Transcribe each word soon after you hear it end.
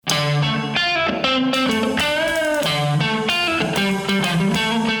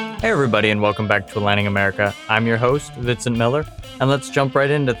everybody, and welcome back to Aligning America. I'm your host, Vincent Miller, and let's jump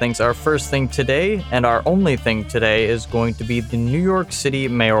right into things. Our first thing today, and our only thing today, is going to be the New York City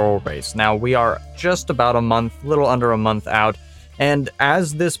mayoral race. Now, we are just about little under a month out, and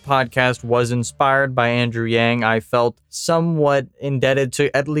as this podcast was inspired by Andrew Yang, I felt somewhat indebted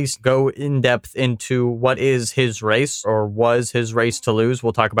to at least go in depth into what is his race, or was his race to lose.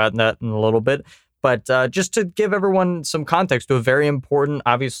 We'll talk about that in a little bit. But just to give everyone some context to a very important,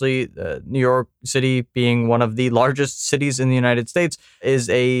 obviously, New York City being one of the largest cities in the United States is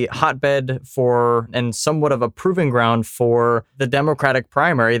a hotbed for and somewhat of a proving ground for the Democratic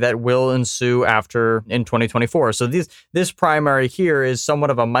primary that will ensue in 2024. So this primary here is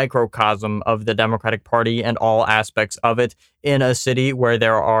somewhat of a microcosm of the Democratic Party and all aspects of it in a city where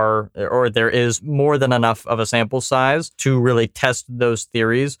there is more than enough of a sample size to really test those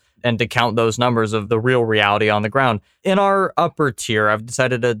theories and to count those numbers of the real reality on the ground. In our upper tier, I've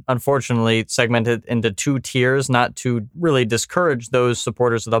decided to, unfortunately, segment it into two tiers, not to really discourage those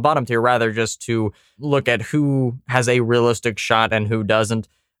supporters of the bottom tier, rather just to look at who has a realistic shot and who doesn't.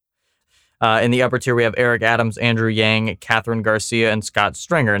 In the upper tier, we have Eric Adams, Andrew Yang, Catherine Garcia, and Scott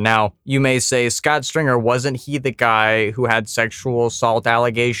Stringer. Now, you may say, Scott Stringer, wasn't he the guy who had sexual assault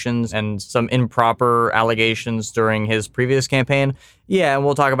allegations and some improper allegations during his previous campaign? Yeah, and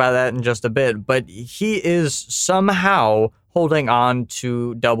we'll talk about that in just a bit. But he is somehow holding on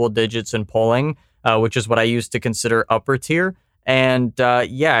to double digits in polling, which is what I used to consider upper tier. And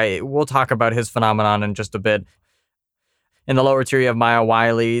we'll talk about his phenomenon in just a bit. In the lower tier, you have Maya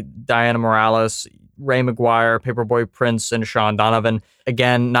Wiley, Diana Morales, Ray McGuire, Paperboy Prince, and Sean Donovan.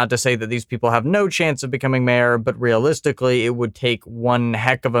 Again, not to say that these people have no chance of becoming mayor, but realistically, it would take one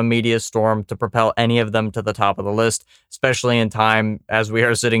heck of a media storm to propel any of them to the top of the list, especially in time as we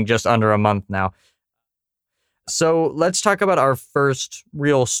are sitting just under a month now. So let's talk about our first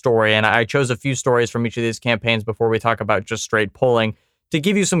real story, and I chose a few stories from each of these campaigns before we talk about just straight polling, to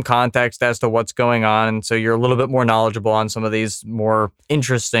give you some context as to what's going on, and so you're a little bit more knowledgeable on some of these more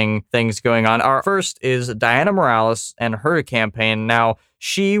interesting things going on. Our first is Diana Morales and her campaign. Now,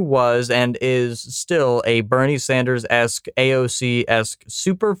 she was and is still a Bernie Sanders-esque, AOC-esque,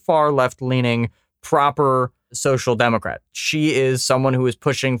 super far left-leaning, proper social democrat. She is someone who is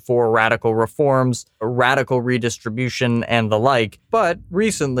pushing for radical reforms, radical redistribution, and the like. But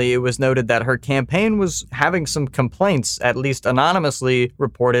recently, it was noted that her campaign was having some complaints, at least anonymously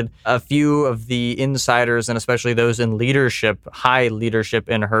reported. A few of the insiders, and especially those in leadership, high leadership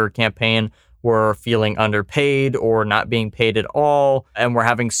in her campaign, were feeling underpaid or not being paid at all, and were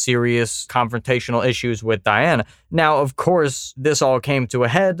having serious confrontational issues with Diana. Now, of course, this all came to a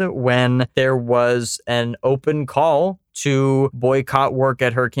head when there was an open call to boycott work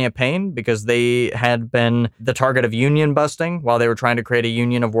at her campaign because they had been the target of union busting while they were trying to create a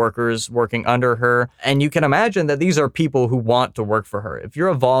union of workers working under her. And you can imagine that these are people who want to work for her. If you're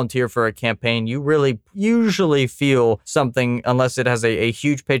a volunteer for a campaign, you really usually feel something, unless it has a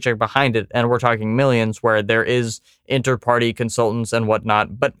huge paycheck behind it, and we're talking millions, where there is inter-party consultants and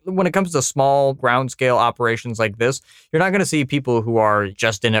whatnot. But when it comes to small ground scale operations like this, you're not going to see people who are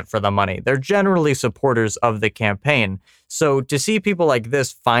just in it for the money. They're generally supporters of the campaign. So to see people like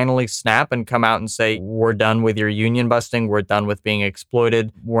this finally snap and come out and say, we're done with your union busting, we're done with being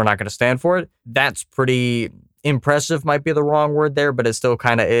exploited, we're not going to stand for it, that's pretty impressive, might be the wrong word there, but it still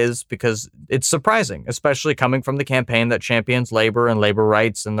kind of is, because it's surprising, especially coming from the campaign that champions labor and labor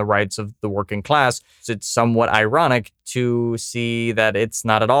rights and the rights of the working class. It's somewhat ironic to see that it's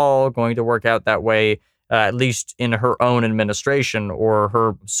not at all going to work out that way, at least in her own administration, or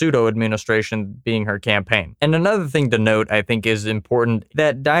her pseudo-administration being her campaign. And another thing to note, I think, is important,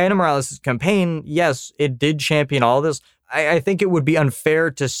 that Diana Morales' campaign, yes, it did champion all this. I think it would be unfair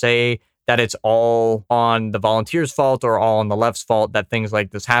to say that it's all on the volunteers' fault or all on the left's fault that things like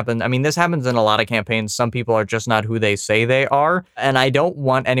this happen. I mean, this happens in a lot of campaigns. Some people are just not who they say they are. And I don't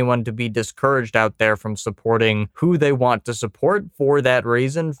want anyone to be discouraged out there from supporting who they want to support for that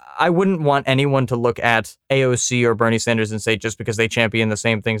reason. I wouldn't want anyone to look at AOC or Bernie Sanders and say just because they champion the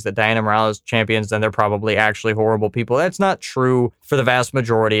same things that Diana Morales champions, then they're probably actually horrible people. That's not true for the vast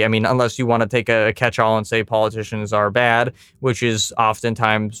majority. I mean, unless you want to take a catch-all and say politicians are bad, which is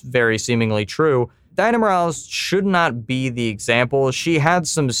oftentimes very seemingly true. Diana Morales should not be the example. She had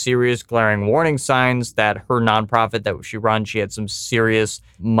some serious glaring warning signs that her nonprofit that she runs, she had some serious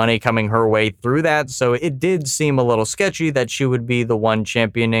money coming her way through that. So it did seem a little sketchy that she would be the one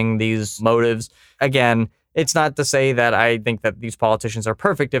championing these motives. Again, it's not to say that I think that these politicians are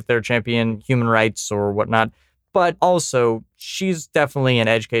perfect if they're championing human rights or whatnot. But also, she's definitely an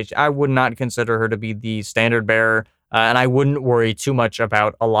edge case. I would not consider her to be the standard bearer And I wouldn't worry too much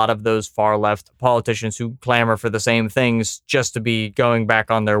about a lot of those far left politicians who clamor for the same things just to be going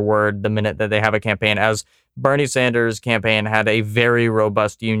back on their word the minute that they have a campaign, as Bernie Sanders' campaign had a very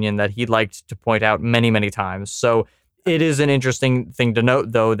robust union that he liked to point out many, many times. So it is an interesting thing to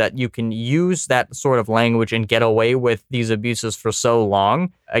note, though, that you can use that sort of language and get away with these abuses for so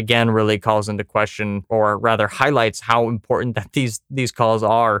long. Again, really calls into question, or rather highlights how important that these calls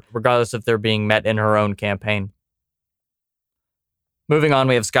are, regardless if they're being met in her own campaign. Moving on,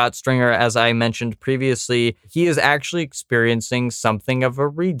 we have Scott Stringer. As I mentioned previously, he is actually experiencing something of a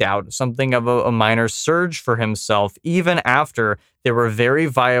redoubt, something of a minor surge for himself, even after there were very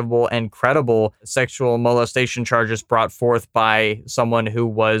viable and credible sexual molestation charges brought forth by someone who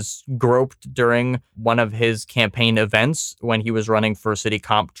was groped during one of his campaign events when he was running for city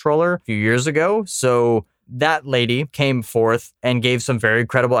comptroller a few years ago. So that lady came forth and gave some very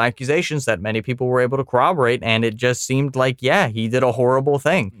credible accusations that many people were able to corroborate, and it just seemed like, yeah, he did a horrible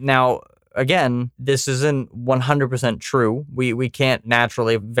thing. Now, again, this isn't 100% true. We can't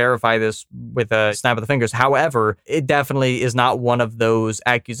naturally verify this with a snap of the fingers. However, it definitely is not one of those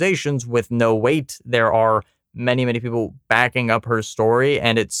accusations with no weight. There are many, many people backing up her story,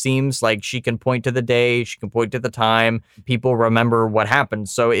 and it seems like she can point to the day, she can point to the time, people remember what happened.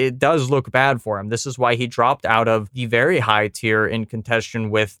 So it does look bad for him. This is why he dropped out of the very high tier in contention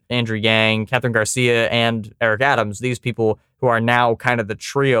with Andrew Yang, Catherine Garcia, and Eric Adams, these people who are now kind of the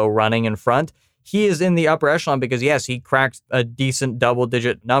trio running in front. He is in the upper echelon because, yes, he cracked a decent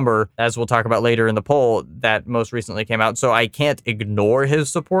double-digit number, as we'll talk about later in the poll that most recently came out. So I can't ignore his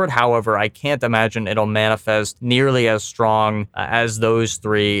support. However, I can't imagine it'll manifest nearly as strong as those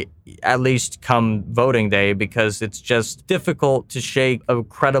three, at least come voting day, because it's just difficult to shake a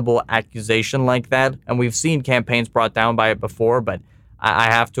credible accusation like that. And we've seen campaigns brought down by it before, but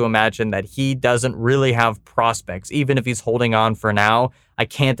I have to imagine that he doesn't really have prospects. Even if he's holding on for now, I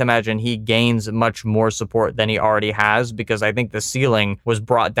can't imagine he gains much more support than he already has, because I think the ceiling was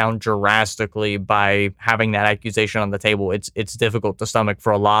brought down drastically by having that accusation on the table. It's difficult to stomach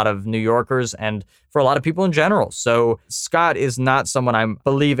for a lot of New Yorkers and for a lot of people in general. So Scott is not someone I'm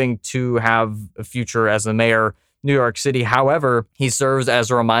believing to have a future as a mayor New York City. However, he serves as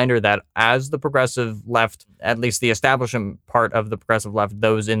a reminder that as the progressive left, at least the establishment part of the progressive left,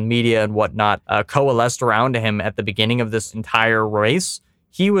 those in media and whatnot, coalesced around him at the beginning of this entire race,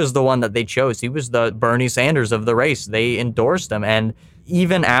 he was the one that they chose. He was the Bernie Sanders of the race. They endorsed him. And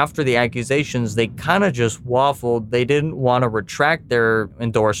even after the accusations, they kind of just waffled. They didn't want to retract their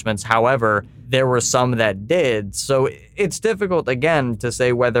endorsements. However, there were some that did. So it's difficult, again, to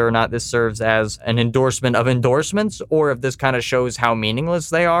say whether or not this serves as an endorsement of endorsements or if this kind of shows how meaningless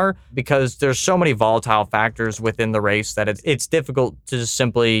they are, because there's so many volatile factors within the race that it's difficult to just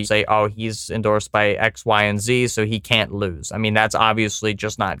simply say, oh, he's endorsed by X, Y, and Z, so he can't lose. I mean, that's obviously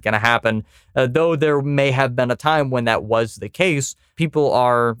just not going to happen. Though there may have been a time when that was the case, people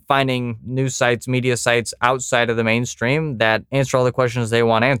are finding news sites, media sites outside of the mainstream that answer all the questions they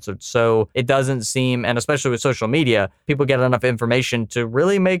want answered. So it doesn't seem, and especially with social media, people get enough information to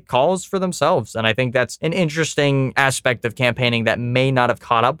really make calls for themselves. And I think that's an interesting aspect of campaigning that may not have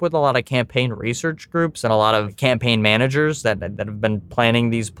caught up with a lot of campaign research groups and a lot of campaign managers that have been planning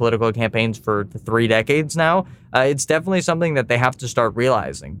these political campaigns for 3 decades now. It's definitely something that they have to start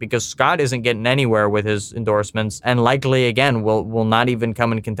realizing, because Scott isn't getting anywhere with his endorsements and likely, again, will not even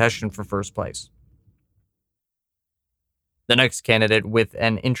come in contention for first place. The next candidate with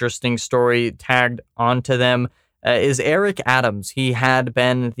an interesting story tagged onto them is Eric Adams. He had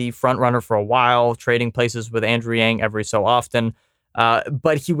been the front runner for a while, trading places with Andrew Yang every so often.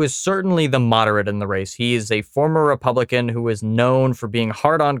 But he was certainly the moderate in the race. He is a former Republican who is known for being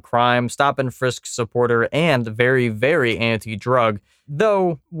hard on crime, stop and frisk supporter, and very, very anti-drug.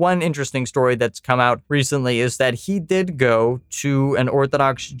 Though one interesting story that's come out recently is that he did go to an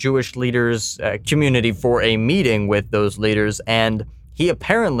Orthodox Jewish leaders community for a meeting with those leaders, and he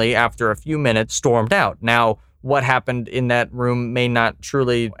apparently, after a few minutes, stormed out. Now, what happened in that room may not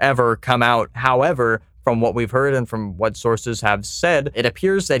truly ever come out. However, from what we've heard and from what sources have said, it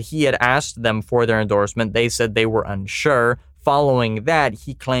appears that he had asked them for their endorsement. They said they were unsure. Following that,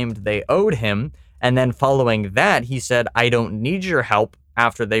 he claimed they owed him. And then following that, he said, I don't need your help,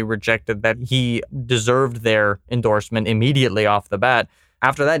 after they rejected that he deserved their endorsement immediately off the bat.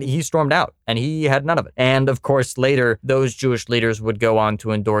 After that, he stormed out and he had none of it. And of course, later, those Jewish leaders would go on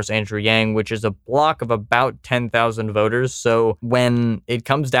to endorse Andrew Yang, which is a block of about 10,000 voters. So when it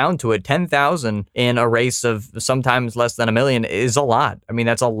comes down to it, 10,000 in a race of sometimes less than a million is a lot. I mean,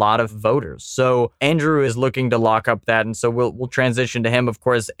 that's a lot of voters. So Andrew is looking to lock up that. And so we'll transition to him. Of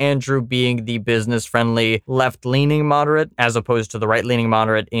course, Andrew being the business-friendly, left-leaning moderate, as opposed to the right-leaning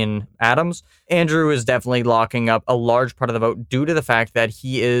moderate in Adams. Andrew is definitely locking up a large part of the vote due to the fact that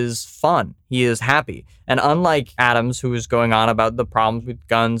he is fun. He is happy. And unlike Adams, who is going on about the problems with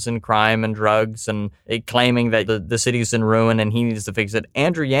guns and crime and drugs and claiming that the city's in ruin and he needs to fix it,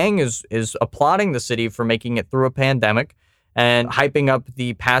 Andrew Yang is applauding the city for making it through a pandemic and hyping up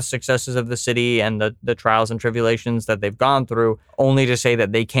the past successes of the city and the trials and tribulations that they've gone through, only to say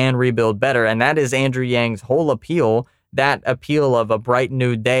that they can rebuild better. And that is Andrew Yang's whole appeal. That appeal of a bright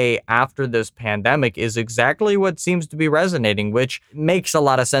new day after this pandemic is exactly what seems to be resonating, which makes a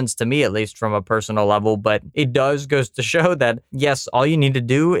lot of sense to me, at least from a personal level. But it goes to show that, yes, all you need to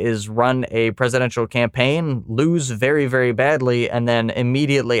do is run a presidential campaign, lose very, very badly, and then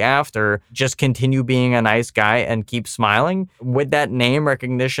immediately after, just continue being a nice guy and keep smiling. With that name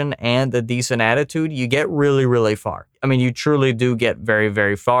recognition and a decent attitude, you get really, really far. I mean, you truly do get very,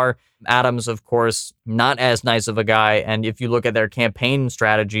 very far. Adams, of course, not as nice of a guy. And if you look at their campaign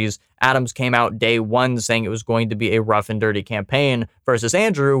strategies, Adams came out day one saying it was going to be a rough and dirty campaign versus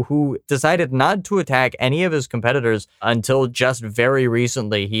Andrew, who decided not to attack any of his competitors until just very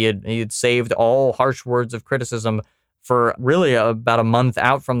recently. He had saved all harsh words of criticism for really about a month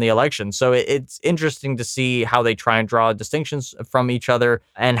out from the election. So it's interesting to see how they try and draw distinctions from each other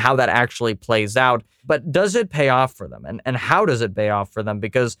and how that actually plays out. But does it pay off for them? And how does it pay off for them?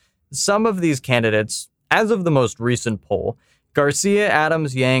 Because some of these candidates, as of the most recent poll, Garcia,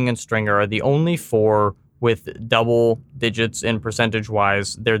 Adams, Yang, and Stringer are the only four with double digits in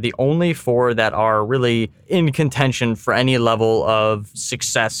percentage-wise. They're the only four that are really in contention for any level of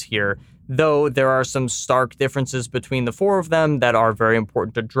success here, though there are some stark differences between the four of them that are very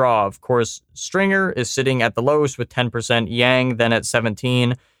important to draw. Of course, Stringer is sitting at the lowest with 10%, Yang then at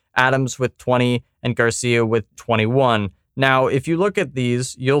 17%, Adams with 20%, and Garcia with 21%. Now, if you look at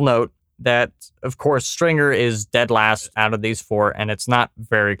these, you'll note that, of course, Stringer is dead last out of these four, and it's not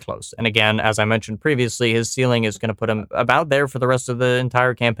very close. And again, as I mentioned previously, his ceiling is going to put him about there for the rest of the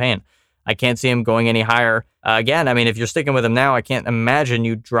entire campaign. I can't see him going any higher. Again, I mean, if you're sticking with him now, I can't imagine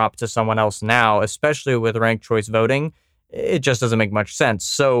you drop to someone else now, especially with ranked choice voting. It just doesn't make much sense.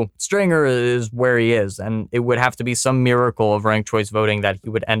 So Stringer is where he is, and it would have to be some miracle of ranked choice voting that he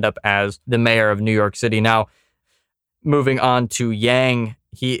would end up as the mayor of New York City. Now, moving on to Yang,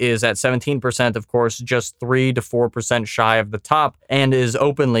 he is at 17%, of course, just 3 to 4% shy of the top, and is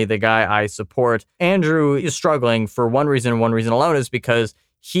openly the guy I support. Andrew is struggling for one reason alone, is because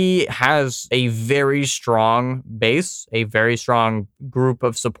he has a very strong base, a very strong group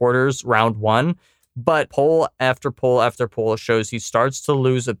of supporters round one. But poll after poll after poll shows he starts to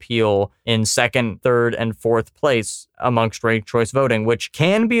lose appeal in second, third, and fourth place amongst ranked choice voting, which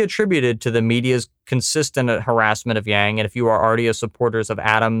can be attributed to the media's consistent harassment of Yang. And if you are already a supporters of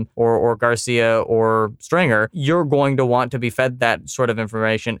Adam or Garcia or Stringer, you're going to want to be fed that sort of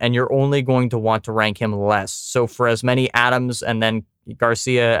information, and you're only going to want to rank him less. So for as many Adams and then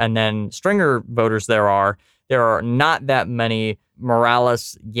Garcia and then Stringer voters there are not that many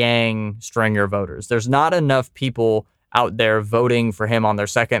Morales, Yang, Stringer voters. There's not enough people out there voting for him on their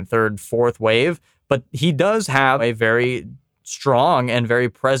second, third, fourth wave, but he does have a very strong and very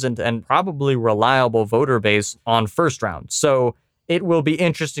present and probably reliable voter base on first round. So it will be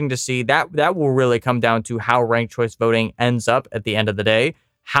interesting to see. That will really come down to how ranked choice voting ends up at the end of the day.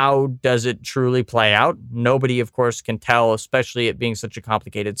 How does it truly play out? Nobody, of course, can tell, especially it being such a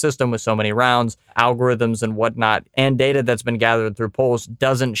complicated system with so many rounds, algorithms and whatnot, and data that's been gathered through polls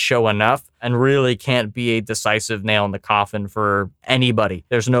doesn't show enough and really can't be a decisive nail in the coffin for anybody.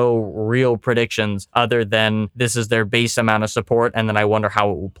 There's no real predictions other than this is their base amount of support, and then I wonder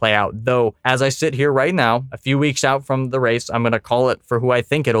how it will play out. Though, as I sit here right now, a few weeks out from the race, I'm going to call it for who I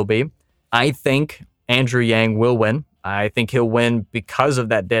think it'll be. I think Andrew Yang will win. I think he'll win because of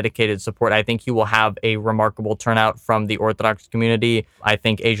that dedicated support. I think he will have a remarkable turnout from the Orthodox community. I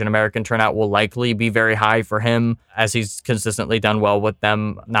think Asian American turnout will likely be very high for him, as he's consistently done well with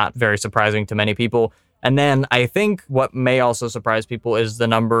them. Not very surprising to many people. And then I think what may also surprise people is the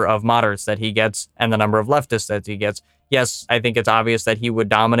number of moderates that he gets and the number of leftists that he gets. Yes, I think it's obvious that he would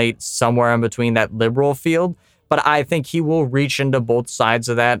dominate somewhere in between that liberal field, but I think he will reach into both sides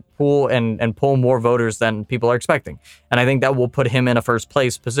of that pool and pull more voters than people are expecting. And I think that will put him in a first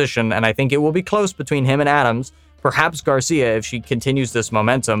place position. And I think it will be close between him and Adams. perhaps Garcia if she continues this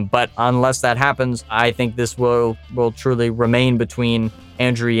momentum. But unless that happens, I think this will truly remain between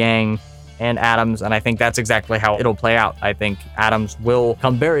Andrew Yang and Adams, and I think that's exactly how it'll play out. I think Adams will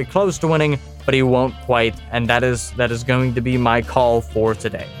come very close to winning, but he won't quite, and that is going to be my call for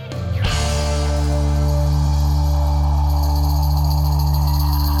today.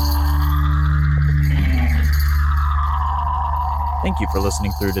 Thank you for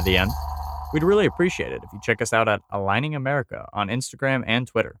listening through to the end. We'd really appreciate it if you check us out at Aligning America on Instagram and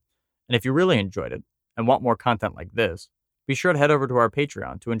Twitter. And if you really enjoyed it and want more content like this, be sure to head over to our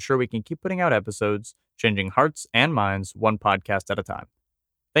Patreon to ensure we can keep putting out episodes, changing hearts and minds one podcast at a time.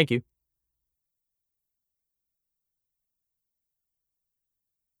 Thank you.